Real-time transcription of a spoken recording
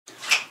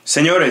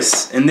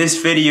Señores, in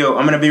this video,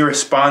 I'm going to be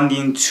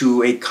responding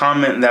to a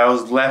comment that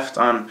was left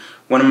on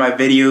one of my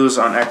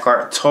videos on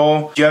Eckhart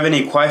Tolle. If you have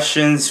any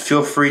questions,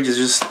 feel free to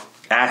just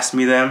ask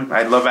me them.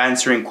 I love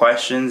answering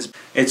questions.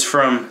 It's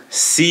from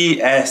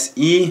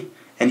CSE,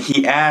 and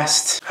he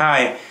asked,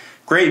 "Hi,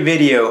 great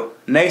video.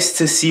 Nice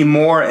to see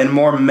more and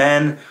more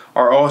men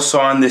are also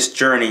on this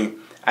journey.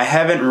 I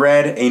haven't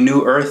read A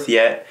New Earth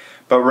yet,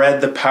 but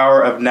read The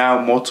Power of Now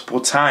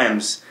multiple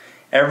times.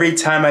 Every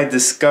time I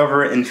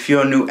discover and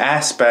feel new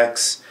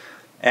aspects,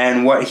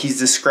 and what he's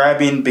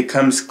describing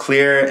becomes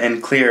clearer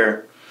and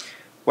clearer.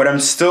 What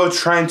I'm still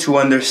trying to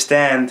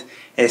understand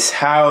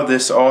is how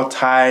this all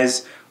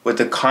ties with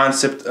the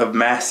concept of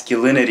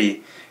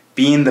masculinity,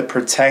 being the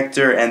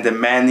protector and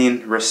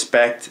demanding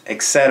respect,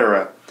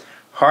 etc.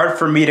 Hard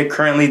for me to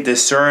currently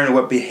discern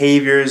what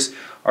behaviors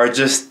are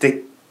just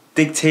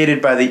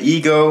dictated by the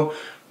ego,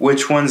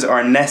 which ones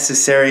are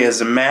necessary as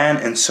a man,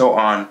 and so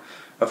on.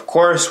 Of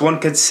course, one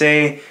could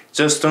say,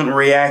 just don't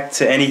react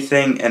to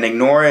anything and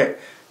ignore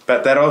it,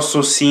 but that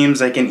also seems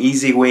like an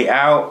easy way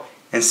out,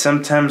 and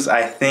sometimes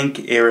I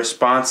think a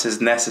response is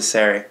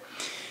necessary.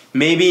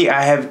 Maybe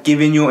I have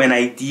given you an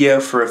idea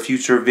for a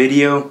future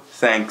video.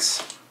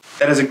 Thanks."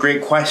 That is a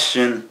great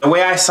question. The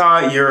way I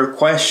saw your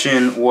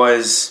question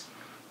was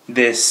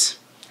this: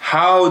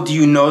 how do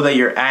you know that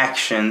your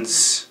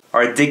actions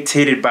are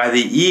dictated by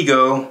the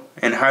ego,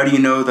 and how do you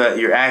know that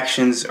your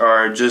actions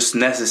are just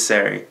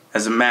necessary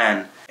as a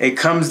man? It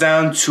comes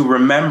down to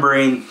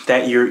remembering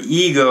that your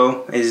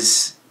ego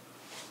is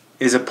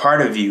a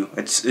part of you.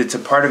 It's a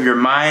part of your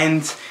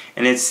mind,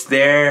 and it's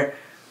there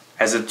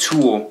as a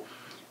tool,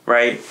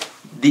 right?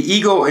 The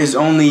ego is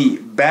only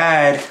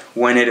bad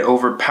when it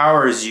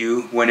overpowers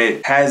you, when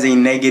it has a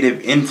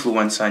negative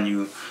influence on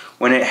you.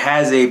 When it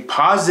has a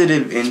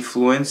positive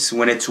influence,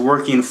 when it's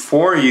working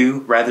for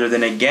you rather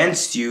than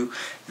against you,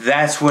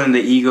 that's when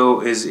the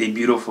ego is a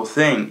beautiful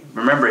thing.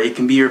 Remember, it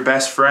can be your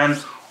best friend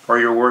or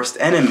your worst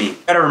enemy. You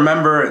gotta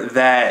remember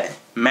that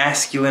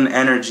masculine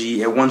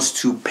energy, it wants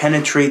to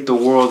penetrate the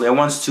world. It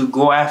wants to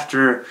go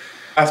after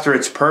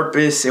its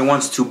purpose. It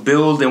wants to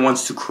build. It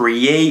wants to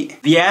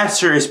create. The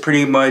answer is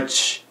pretty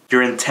much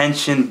your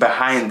intention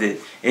behind it.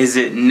 Is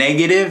it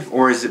negative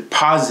or is it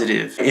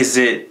positive? Is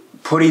it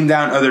putting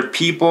down other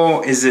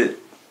people? Is it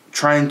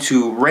trying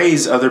to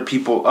raise other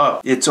people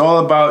up? It's all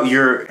about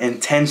your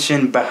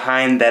intention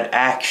behind that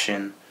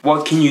action.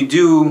 What can you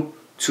do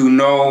to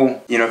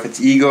know, if it's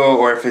ego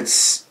or if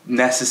it's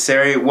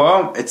necessary?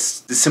 Well,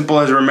 it's as simple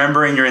as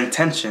remembering your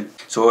intention.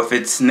 So if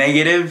it's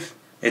negative,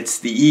 it's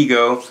the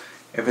ego.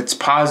 If it's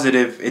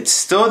positive, it's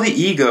still the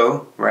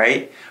ego,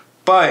 right?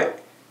 But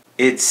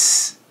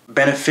it's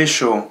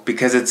beneficial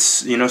because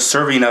it's,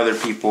 serving other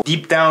people.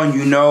 Deep down,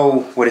 you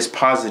know what is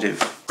positive.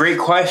 Great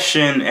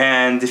question,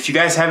 and if you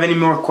guys have any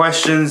more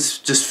questions,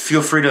 just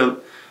feel free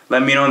to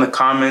let me know in the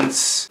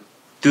comments.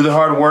 Do the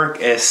hard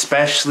work,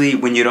 especially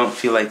when you don't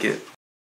feel like it.